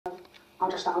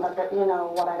understand that, you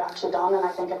know, what I'd actually done, and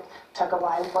I think it took a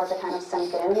while for it to kind of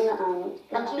sink in. You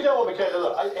know what, Michaella,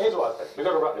 look, here's what I think. We've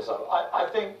got to wrap this up. I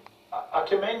think I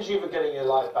commend you for getting your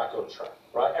life back on track,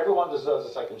 right? Everyone deserves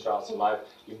a second chance in life.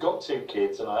 You've got 2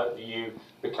 kids, and I hope that you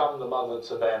become the mother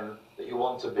to them that you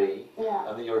want to be,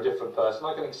 and that you're a different person.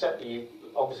 I can accept that you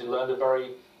obviously learned a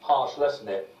very harsh lesson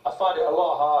here. I find it a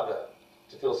lot harder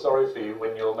to feel sorry for you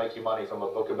when you're making money from a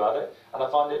book about it, and I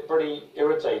find it pretty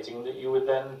irritating that you would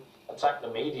then attack the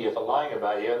media for lying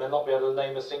about you and then not be able to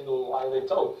name a single lie they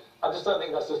told. I just don't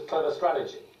think that's a clever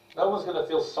strategy. No one's going to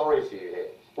feel sorry for you here.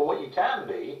 But what you can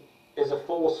be is a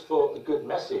force for a good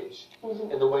message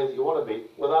in the way that you want to be,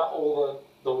 without all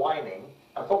the whining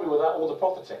and probably without all the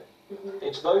profiting.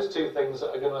 It's those 2 things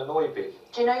that are going to annoy people.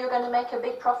 Do you know you're going to make a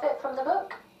big profit from the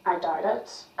book? I doubt it.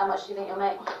 How much do you think you'll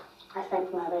make? I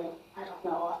think maybe, I don't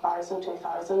know, 1,000,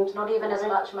 2,000. Not even as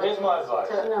much money. Here's my advice.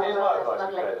 Here's my advice,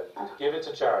 Smuggling. Michaella. Give it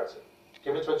to charity.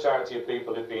 Give it to a charity of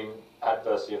people who've been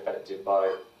adversely affected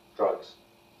by drugs.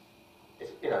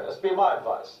 You know, that's been my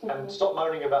advice. And stop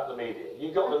moaning about the media.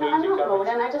 You got the media coverage.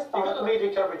 You got the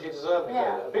media coverage you deserve,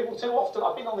 Michaella. People too often.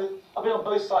 I've been on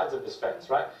both sides of this fence,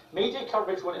 right? Media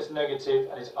coverage when it's negative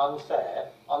and it's unfair,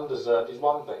 undeserved, is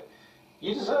one thing.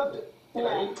 You deserved it. You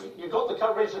know, you got the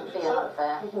coverage that you deserved.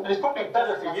 And it's probably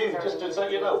better for you just to say,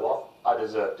 you know what, I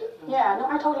deserved it. Yeah, no,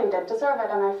 I totally did deserve it,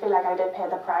 and I feel like I did pay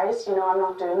the price. You know, I'm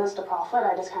not doing this to profit.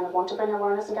 I just kind of want to bring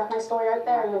awareness and get my story out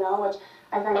there, you know, which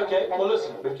I think... Okay, well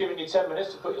listen, we've given you 10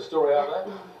 minutes to put your story out there,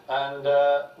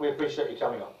 and we appreciate you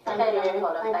coming on. Michaella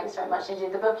McCollum, thanks very much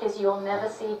indeed. The book is You'll Never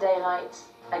See Daylight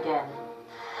Again.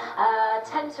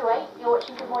 10 to 8, you're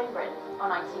watching Good Morning Britain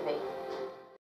on ITV.